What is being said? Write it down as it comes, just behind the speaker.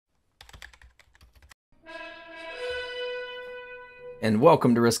and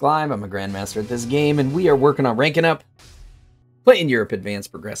welcome to Risk Live. I'm a Grandmaster at this game, and we are working on ranking up, playing Europe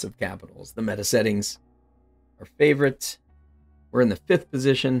Advanced Progressive Capitals. The meta settings, our favorite. We're in the 5th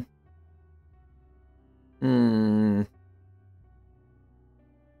position. We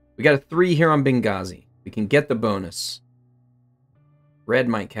got a 3 here on Benghazi. We can get the bonus. Red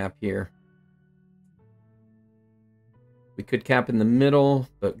might cap here. We could cap in the middle,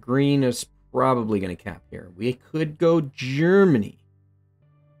 but green is probably going to cap here. We could go Germany.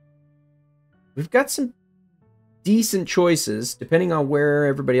 We've got some decent choices, depending on where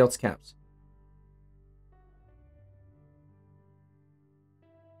everybody else caps.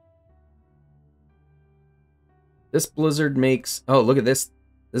 This blizzard makes... Oh, look at this.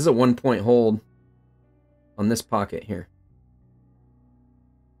 This is a 1-point hold on this pocket here.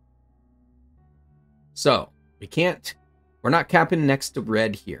 So, we can't... We're not capping next to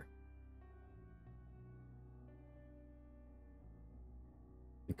red here.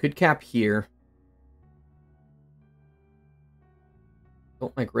 We could cap here.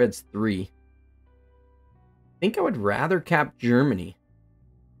 Don't like red's 3. I think I would rather cap Germany.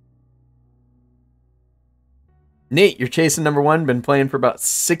 Nate, you're chasing number 1. Been playing for about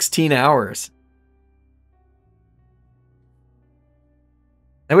 16 hours.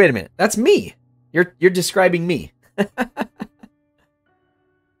 Now wait a minute. That's me. You're describing me.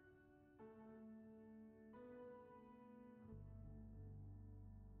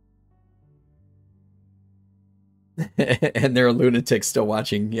 And there are lunatics still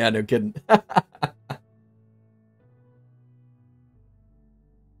watching. Yeah, no kidding.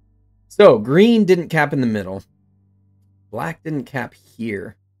 So, green didn't cap in the middle. Black didn't cap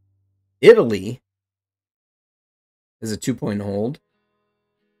here. Italy is a 2-point hold.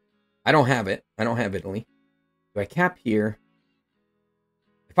 I don't have it. I don't have Italy. Do I cap here?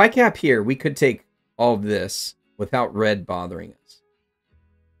 If I cap here, we could take all of this without red bothering us.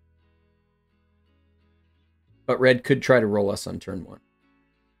 But red could try to roll us on turn 1.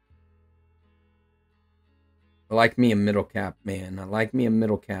 I like me a middle cap, man. I like me a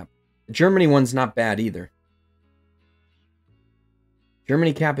middle cap. The Germany one's not bad either.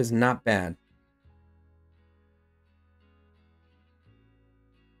 Germany cap is not bad.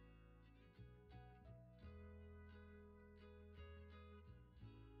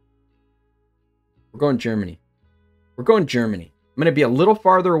 We're going Germany. We're going Germany. I'm going to be a little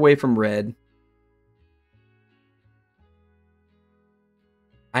farther away from red.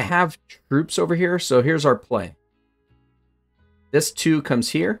 I have troops over here, so here's our play. This 2 comes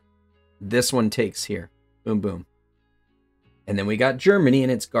here. This one takes here. Boom, boom. And then we got Germany,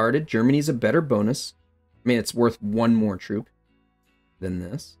 and it's guarded. Germany's a better bonus. I mean, it's worth 1 more troop than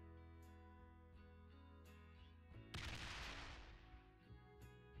this.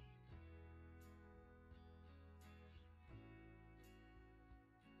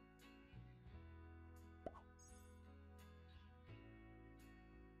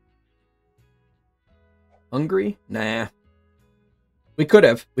 Hungary? Nah. We could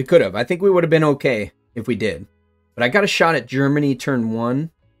have. We could have. I think we would have been okay if we did. But I got a shot at Germany turn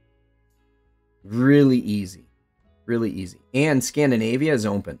 1. Really easy. Really easy. And Scandinavia is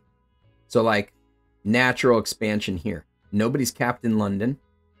open. So, like, natural expansion here. Nobody's capped in London.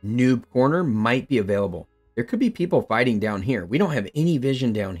 Noob corner might be available. There could be people fighting down here. We don't have any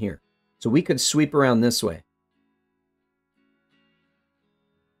vision down here. So we could sweep around this way.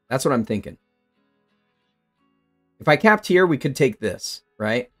 That's what I'm thinking. If I capped here, we could take this,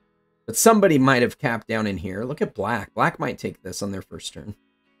 right? But somebody might have capped down in here. Look at black. Black might take this on their first turn.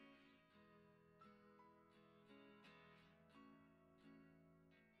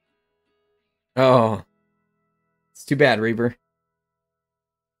 Oh. It's too bad, Reaver.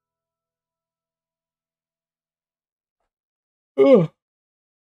 Ugh.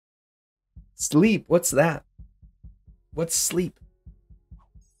 Sleep. What's that? What's sleep?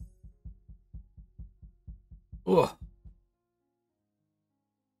 Ugh.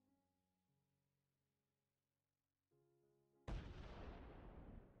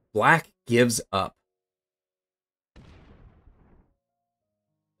 Black gives up.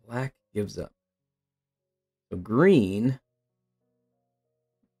 Black gives up. So green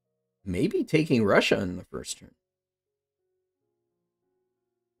maybe taking Russia in the first turn.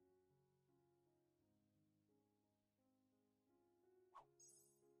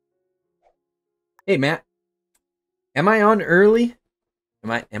 Hey, Matt. Am I on early?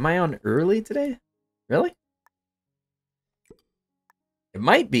 Am I on early today? Really? It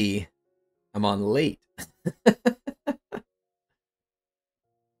might be I'm on late.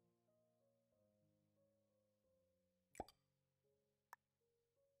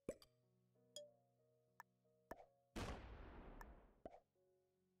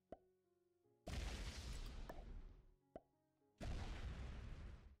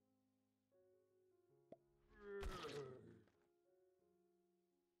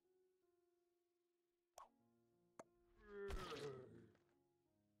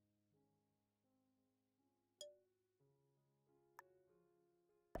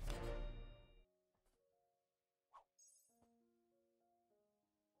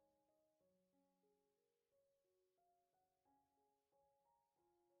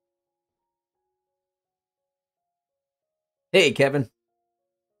 Hey, Kevin.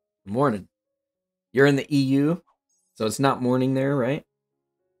 Good morning. You're in the EU, so it's not morning there, right?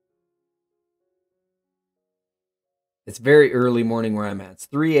 It's very early morning where I'm at. It's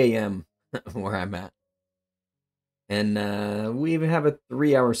 3 a.m. where I'm at. And we have a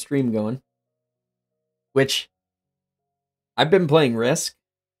 3-hour stream going, which I've been playing Risk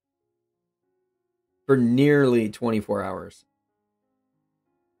for nearly 24 hours.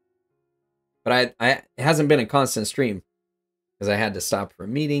 But it hasn't been a constant stream because I had to stop for a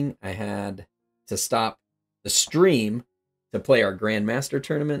meeting. I had to stop the stream to play our Grandmaster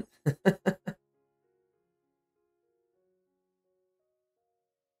tournament.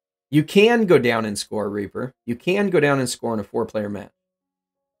 You can go down and score, Reaper. You can go down and score in a 4-player match.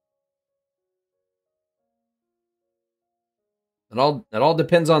 It all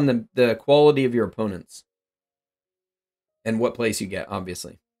depends on the quality of your opponents and what place you get,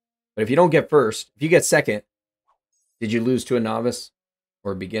 obviously. But if you don't get first, if you get second, did you lose to a novice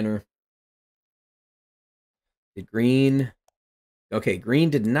or a beginner? Did green? Okay, green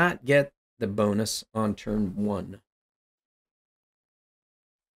did not get the bonus on turn 1.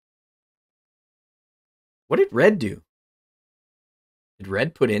 What did red do? Did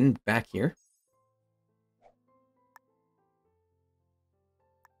red put in back here?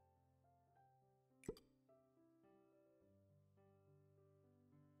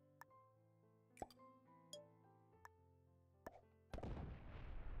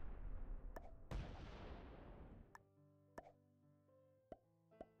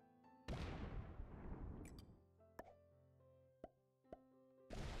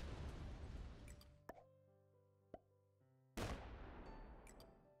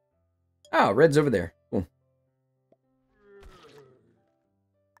 Oh, red's over there. Cool.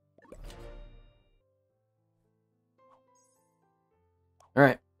 All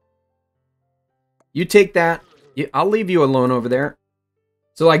right. You take that. I'll leave you alone over there.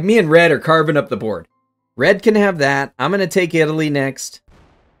 So, like, me and red are carving up the board. Red can have that. I'm going to take Italy next.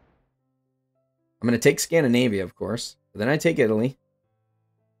 I'm going to take Scandinavia, of course. But then I take Italy.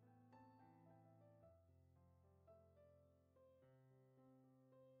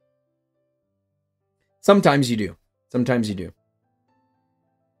 Sometimes you do. Sometimes you do.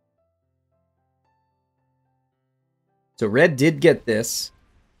 So red did get this.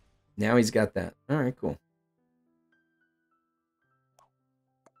 Now he's got that. All right, cool.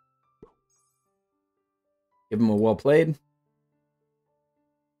 Give him a well played.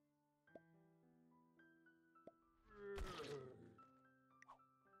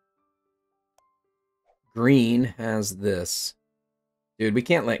 Green has this. Dude, we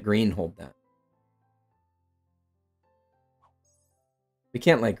can't let green hold that. We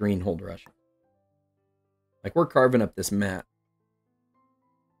can't let green hold Russia. Like, we're carving up this map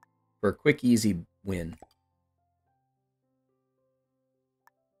for a quick, easy win.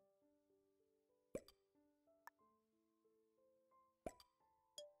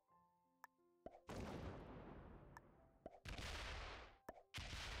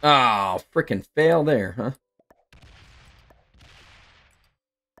 Oh, frickin' fail there, huh?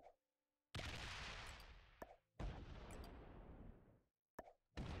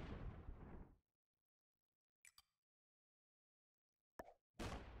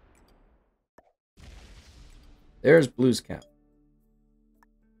 There's blue's cap.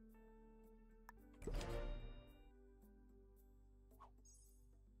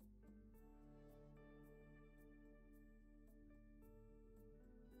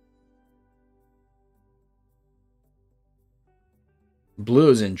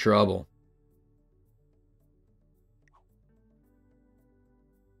 Blue's in trouble.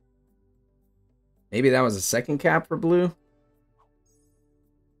 Maybe that was a second cap for blue?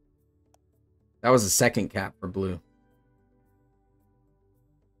 That was a second cap for blue.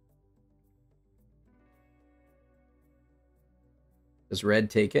 Does red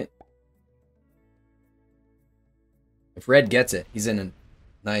take it? If red gets it, he's in a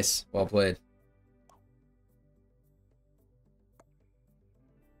nice, well played.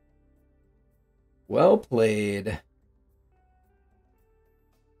 Well played.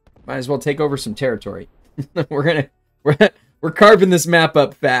 Might as well take over some territory. we're carving this map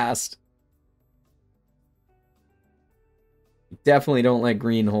up fast. We definitely don't let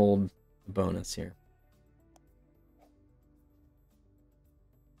green hold the bonus here.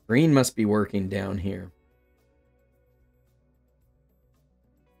 Green must be working down here.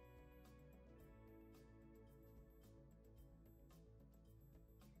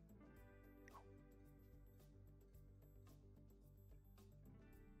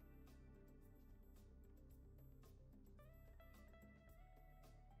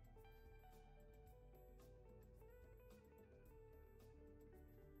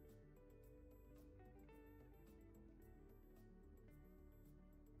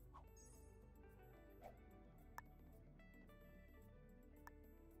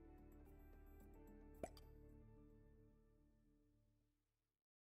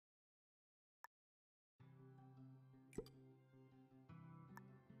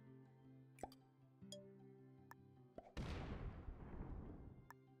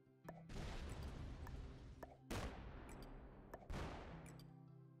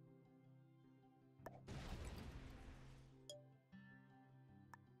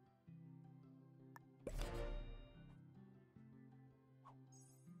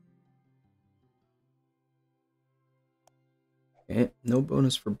 Okay, no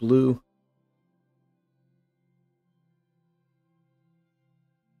bonus for blue.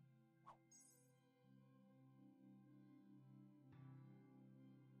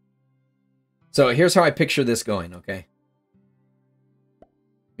 So here's how I picture this going, okay?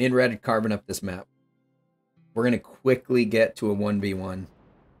 Me and Red are carving up this map. We're going to quickly get to a 1v1,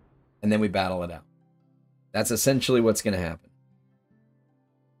 and then we battle it out. That's essentially what's going to happen.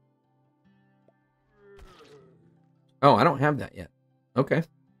 Oh, I don't have that yet. Okay,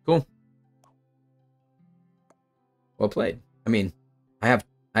 cool. Well played. I mean, I have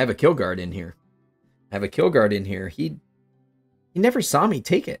a kill guard in here. I have a kill guard in here. He never saw me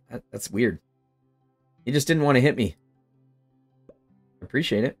take it. That's weird. He just didn't want to hit me.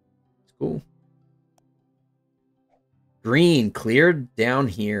 Appreciate it. It's cool. Green cleared down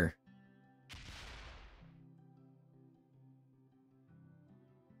here.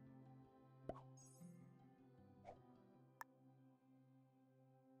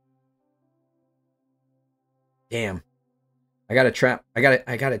 Damn. I gotta trap. I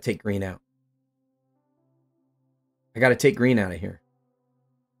gotta take green out. I gotta take green out of here.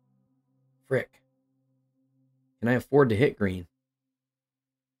 Frick. Can I afford to hit green?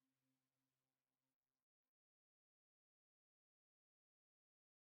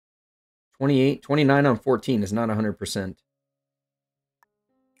 $28, $29 on 14 is not 100%.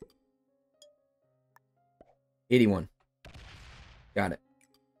 81. Got it.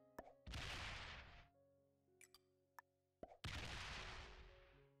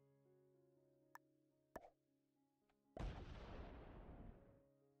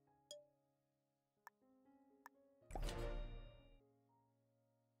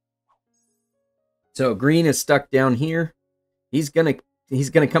 So green is stuck down here. He's gonna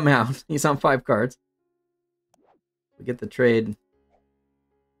come out. He's on 5 cards. We get the trade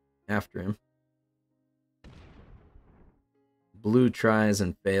after him. Blue tries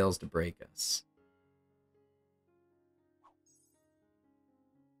and fails to break us.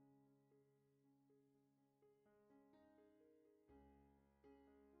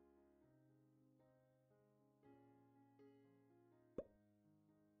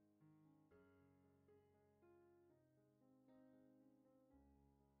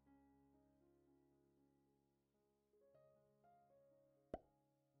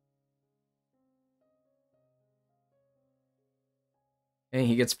 Okay,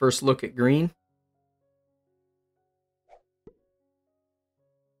 he gets first look at green.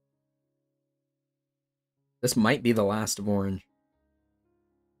 This might be the last of orange.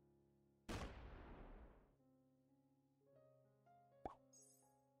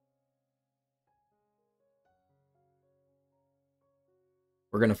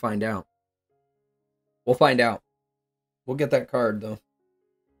 We're going to find out. We'll find out. We'll get that card, though.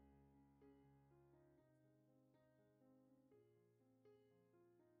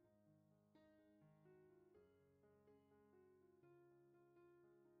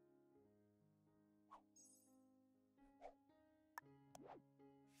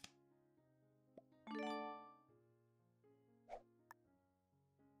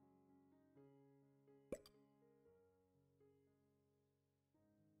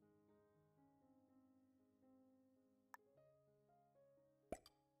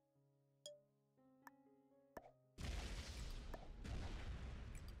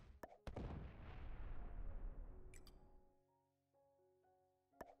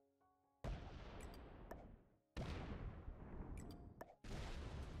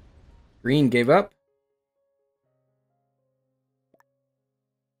 Green gave up.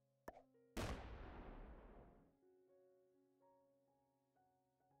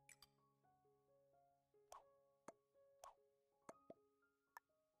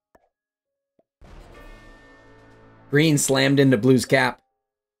 Green slammed into blue's cap.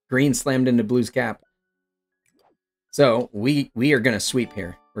 Green slammed into blue's cap. So we are going to sweep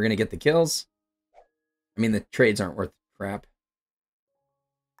here. We're going to get the kills. I mean, the trades aren't worth crap.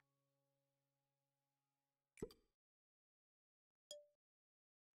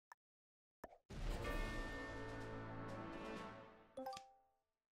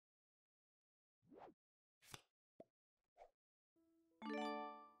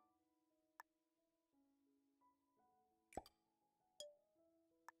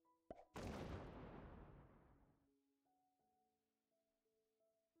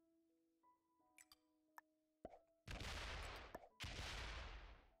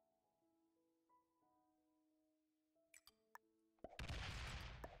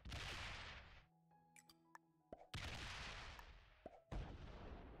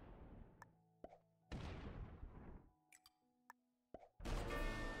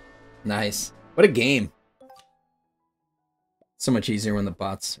 Nice. What a game. So much easier when the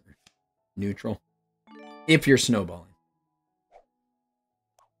bots are neutral. If you're snowballing.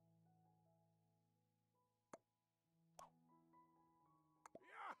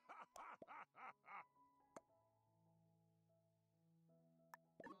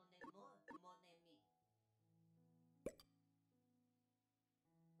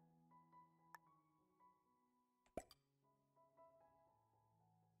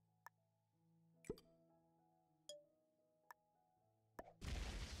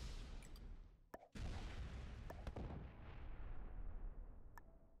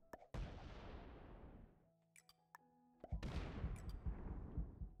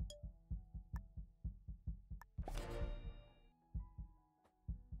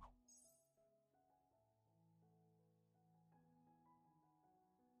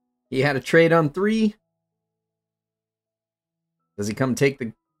 He had a trade on 3. Does he come take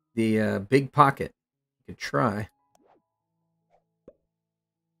the big pocket? You could try.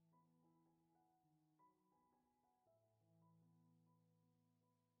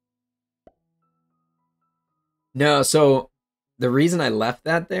 No, so the reason I left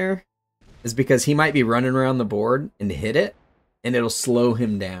that there is because he might be running around the board and hit it, and it'll slow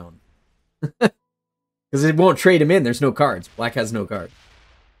him down. Because it won't trade him in. There's no cards. Black has no cards.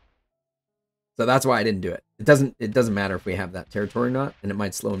 So that's why I didn't do it. It doesn't matter if we have that territory or not, and it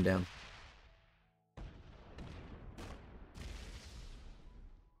might slow him down.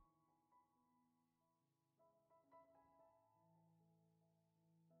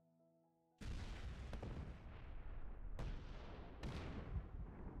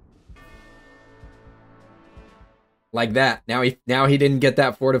 Like that. Now he didn't get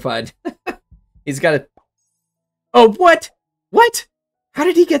that fortified. He's got a... Oh, what? What? How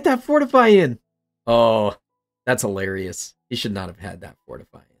did he get that fortify in? Oh, that's hilarious. He should not have had that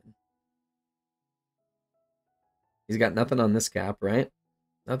fortify in. He's got nothing on this cap, right?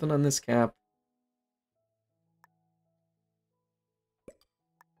 Nothing on this cap.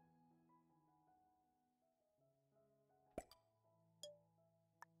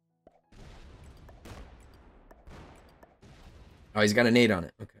 Oh, he's got an 8 on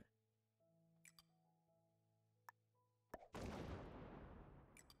it. Okay.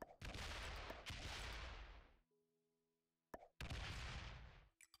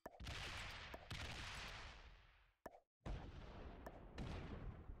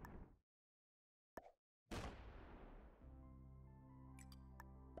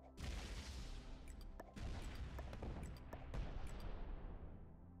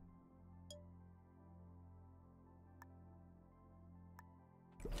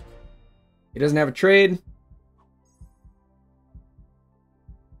 He doesn't have a trade.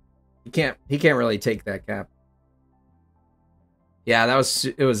 He can't really take that cap. Yeah,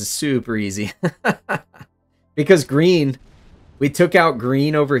 it was super easy. Because green, we took out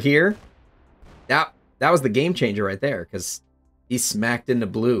green over here. That was the game changer right there, because he smacked into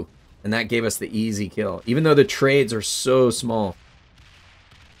blue, and that gave us the easy kill, even though the trades are so small.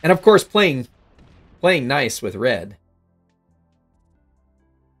 And of course, playing nice with red.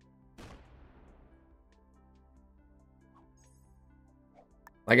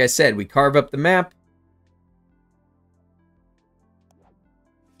 Like I said, we carve up the map.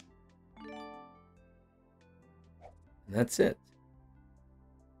 And that's it.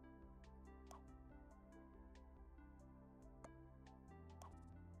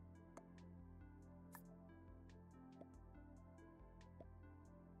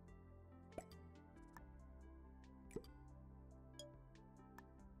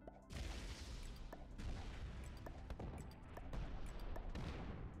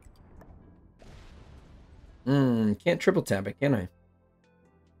 Can't triple tap it, can I?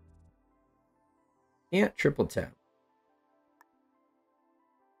 Can't triple tap.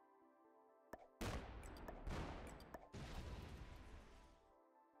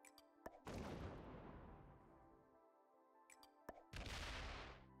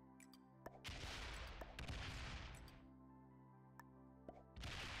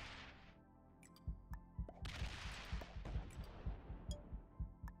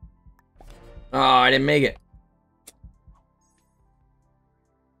 Oh, I didn't make it.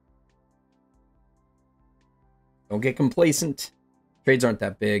 Don't get complacent. Trades aren't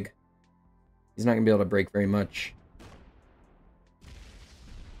that big. He's not going to be able to break very much.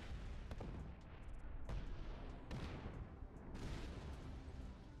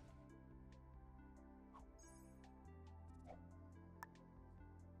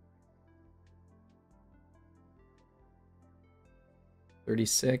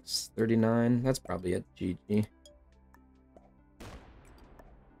 $36, $39. That's probably it. GG.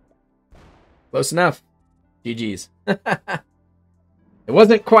 Close enough. GG's. It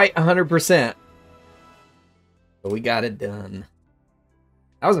wasn't quite 100%, but we got it done.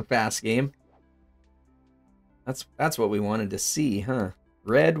 That was a fast game. That's what we wanted to see, huh?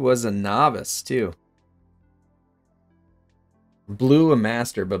 Red was a novice, too. Blue a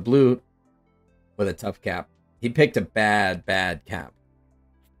master, but blue with a tough cap. He picked a bad cap.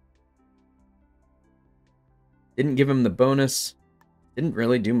 Didn't give him the bonus. Didn't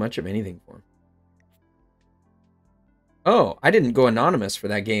really do much of anything for him. Oh, I didn't go anonymous for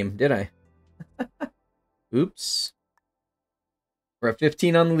that game, did I? Oops. We're at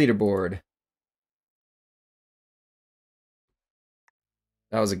 15 on the leaderboard.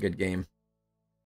 That was a good game.